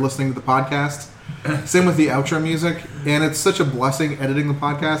watching or listening to the podcast. Same with the outro music, and it's such a blessing editing the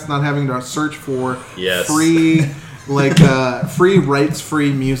podcast, not having to search for Yes. free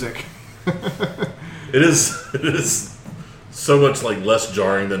rights-free music. It is so much like less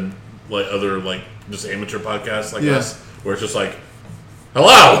jarring than like other like just amateur podcasts like Yeah. us, where it's just like,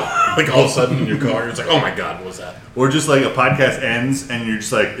 hello! Like all of a sudden in your car, it's like, oh my god, what was that? Or just like a podcast ends and you're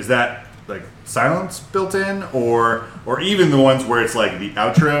just like, is that like silence built in? Or even the ones where it's like the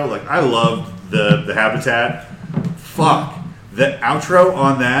outro. Like I love the Habitat. Fuck. The outro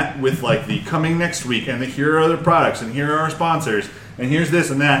on that with like the coming next week and the here are other products and here are our sponsors and here's this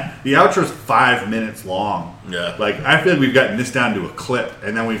and that. The outro's 5 minutes long. Yeah. Like I feel like we've gotten this down to a clip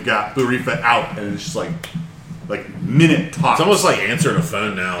and then we've got Burifa out and it's just like minute tops. It's almost like answering a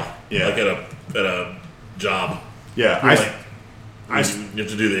phone now. Yeah. Like at a job. Yeah. You have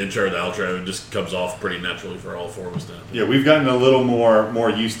to do the intro and the outro. It just comes off pretty naturally for all four of us now. Yeah, we've gotten a little more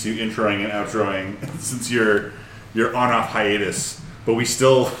used to introing and outroing since you're on-off hiatus. But we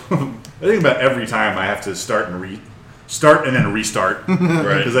still, I think about every time I have to start and then restart.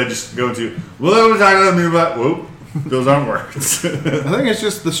 Right. Because I just go into, whoop, those aren't words. I think it's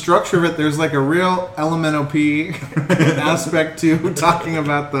just the structure of it. There's like a real LMNOP aspect to talking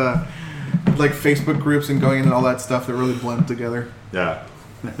about the like Facebook groups and going into all that stuff that really blend together. Yeah.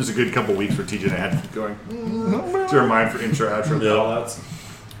 There's a good couple weeks where TJ and I had to keep going to remind for intro, outro, call-outs.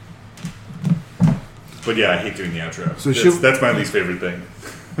 But yeah, I hate doing the outro. So that's my least favorite thing.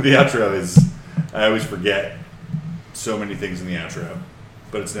 The outro is, I always forget so many things in the outro,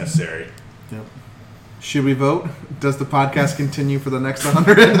 but it's necessary. Yep. Should we vote? Does the podcast continue for the next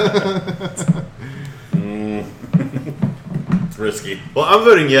 100? It's risky. Well, I'm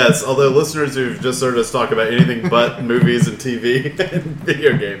voting yes, although listeners who've just heard us talk about anything but movies and TV and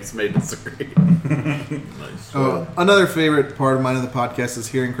video games may disagree. Nice. Another favorite part of mine of the podcast is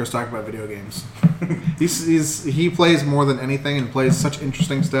hearing Chris talk about video games. He plays more than anything and plays such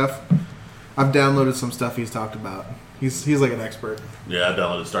interesting stuff. I've downloaded some stuff he's talked about. He's like an expert. Yeah, I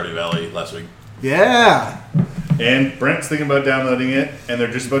downloaded Stardew Valley last week. Yeah. And Brent's thinking about downloading it, and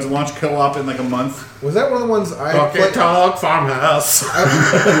they're just about to launch co-op in like a month. Was that one of the ones I played? Talk Farmhouse.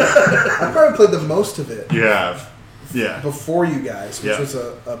 I probably played the most of it. Yeah. Before you guys, which was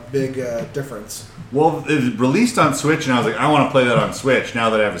a big difference. Well, it released on Switch, and I was like, I want to play that on Switch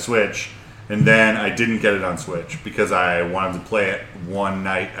now that I have a Switch. And then I didn't get it on Switch because I wanted to play it one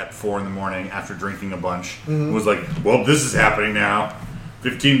night at 4 in the morning after drinking a bunch. Mm-hmm. It was like, well, this is happening now.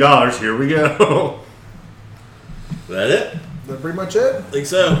 $15, here we go. Is that it? Is that pretty much it? I think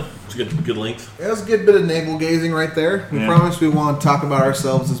so. It's a good length. Yeah, it was a good bit of navel gazing right there. We promise we won't talk about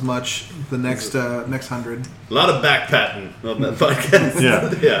ourselves as much the next 100. A lot of back patting on that podcast.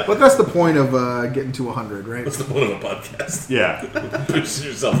 Yeah. But that's the point of getting to 100, right? What's the point of a podcast? Yeah. Boost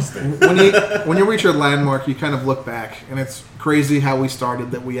your self-esteem. When you reach your landmark, you kind of look back, and it's crazy how we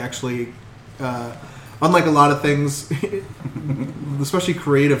started. That we actually, unlike a lot of things, especially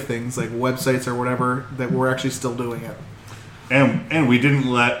creative things like websites or whatever, that we're actually still doing it. And we didn't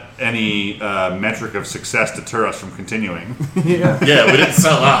let any metric of success deter us from continuing. Yeah, we didn't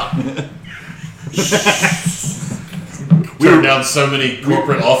sell out. We turned down so many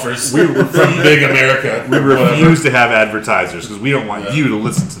corporate offers from big America. We refuse to have advertisers because we don't want you to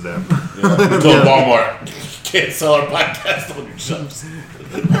listen to them. Yeah. We told Walmart, you can't sell our podcast on your shelves.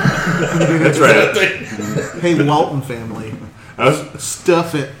 That's right. Hey, Walton family.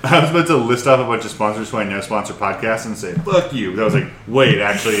 Stuff it. I was about to list off a bunch of sponsors who I know sponsor podcasts and say, fuck you. But I was like, wait,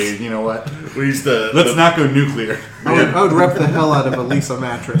 actually, you know what? Let's not go nuclear. I would rep the hell out of a Lisa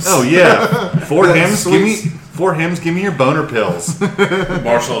mattress. Oh, yeah. Four hymns, give me your boner pills.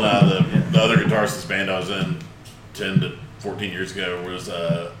 Marshall and I, the other guitarist of this band I was in 10 to 14 years ago, was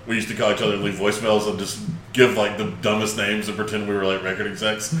we used to call each other and leave voicemails and just give like the dumbest names and pretend we were like record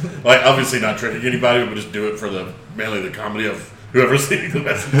execs. Like obviously not tricking anybody, but just do it for mainly the comedy of whoever's leaving the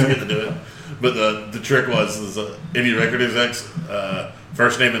message to get to do it. But the trick was any record execs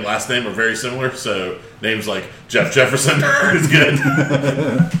first name and last name are very similar, so names like Jeff Jefferson is good.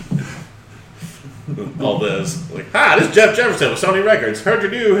 All this like, hi, this is Jeff Jefferson with Sony Records. Heard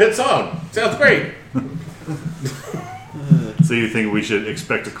your new hit song. Sounds great. So you think we should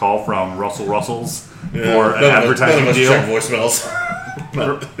expect a call from Russell's for an advertising deal? Check voicemails.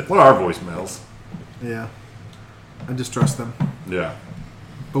 What are voicemails? Yeah. I just trust them. Yeah.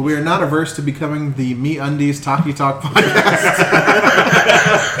 But we are not averse to becoming the MeUndies Talkie Talk podcast.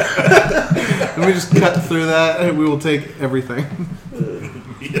 And we just cut through that and we will take everything.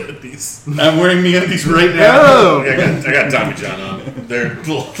 MeUndies. I'm wearing MeUndies right now. Oh. I got Tommy John on. They're a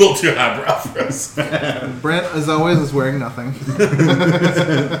little too highbrow for us. Brent, as always, is wearing nothing.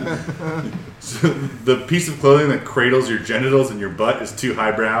 So the piece of clothing that cradles your genitals and your butt is too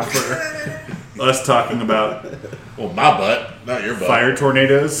highbrow for us talking about. Well, my butt, not your butt. Fire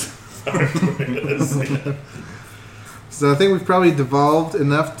tornadoes. Fire tornadoes. So I think we've probably devolved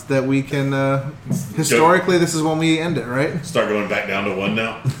enough that we can. Historically, this is when we end it, right? Start going back down to 1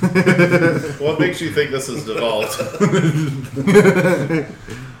 now. What makes you think this is devolved?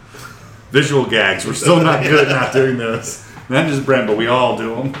 Visual gags. We're still not good at not doing those. Not just Brent, but we all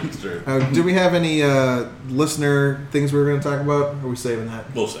do them. Do we have any listener things we were going to talk about? Or are we saving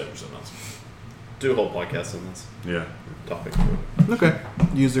that? We'll save it for something else. Do a whole podcast on this Yeah. topic. Okay.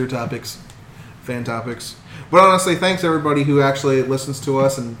 User topics, fan topics. But honestly, thanks everybody who actually listens to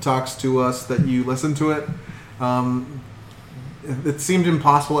us and talks to us that you listen to it. It seemed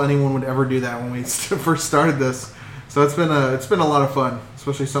impossible anyone would ever do that when we first started this. So it's been a lot of fun,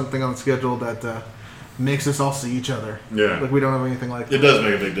 especially something on the schedule that makes us all see each other. Yeah. Like we don't have anything like that. It does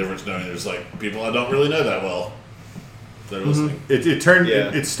make a big difference knowing there's like people I don't really know that well that are listening.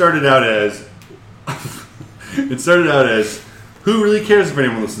 It started out as who really cares if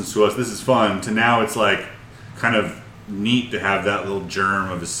anyone listens to us? This is fun. To now it's like kind of neat to have that little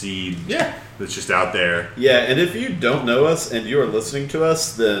germ of a seed. Yeah. That's just out there. Yeah, and if you don't know us and you are listening to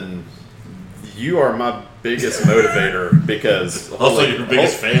us, then you are my biggest motivator because Also, your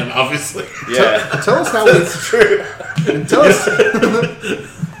biggest fan, obviously. Yeah, Tell us how it's true. Tell us.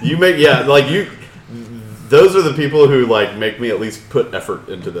 You make those are the people who like make me at least put effort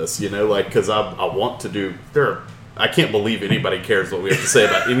into this. You know, like because I want to do. I can't believe anybody cares what we have to say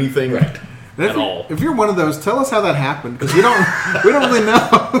about anything. Right. At all. If you're one of those, tell us how that happened because we don't really know.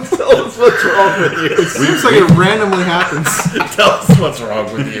 Tell us what's wrong with you. It seems like it randomly happens. Tell us what's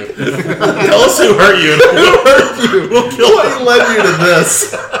wrong with you. Tell us who hurt you. Who hurt you? We'll kill what led you to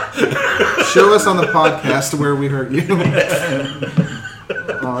this. Show us on the podcast where we hurt you.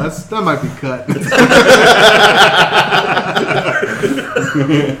 Oh, that might be cut.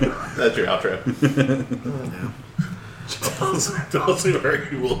 That's your outro. Tell us who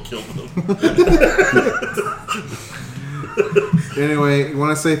hurt you. We'll kill them. Anyway, you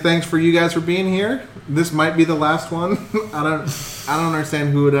want to say thanks for you guys for being here. This might be the last one. I don't understand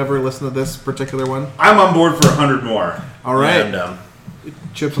who would ever listen to this particular one. I'm on board for 100 more. All right, Yeah, I'm down.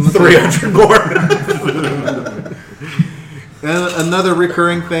 chips on the 300 more. And another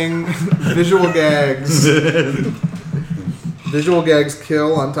recurring thing: visual gags. Visual gags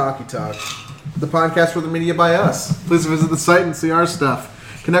kill on Talkie Talk, the podcast for the media by us. Please visit the site and see our stuff.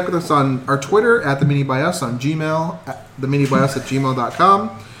 Connect with us on our Twitter at the Mini by Us, on Gmail at theminibyus@gmail.com.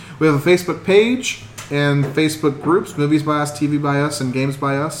 We have a Facebook page and Facebook groups: Movies by Us, TV by Us, and Games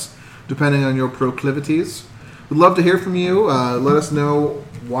by Us, depending on your proclivities. We'd love to hear from you. Let us know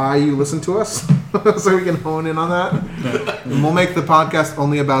why you listen to us, so we can hone in on that. And we'll make the podcast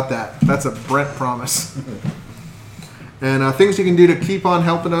only about that. That's a Brent promise. And things you can do to keep on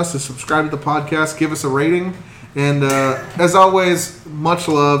helping us is subscribe to the podcast, give us a rating, and as always, much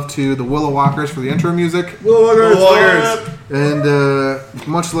love to the Willow Walkers for the intro music. Willow Walkers. And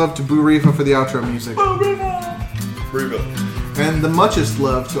much love to Boo Rifa for the outro music. And the muchest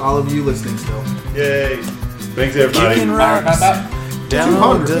love to all of you listening still. Yay. Thanks, everybody. Kicking rocks down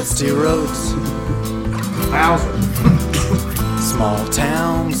 200. dusty roads, 1,000. small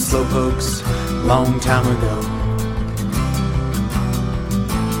town slowpokes, long time ago.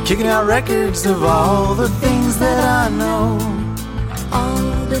 Kicking out records of all the things that I know.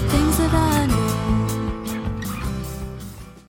 All the things that I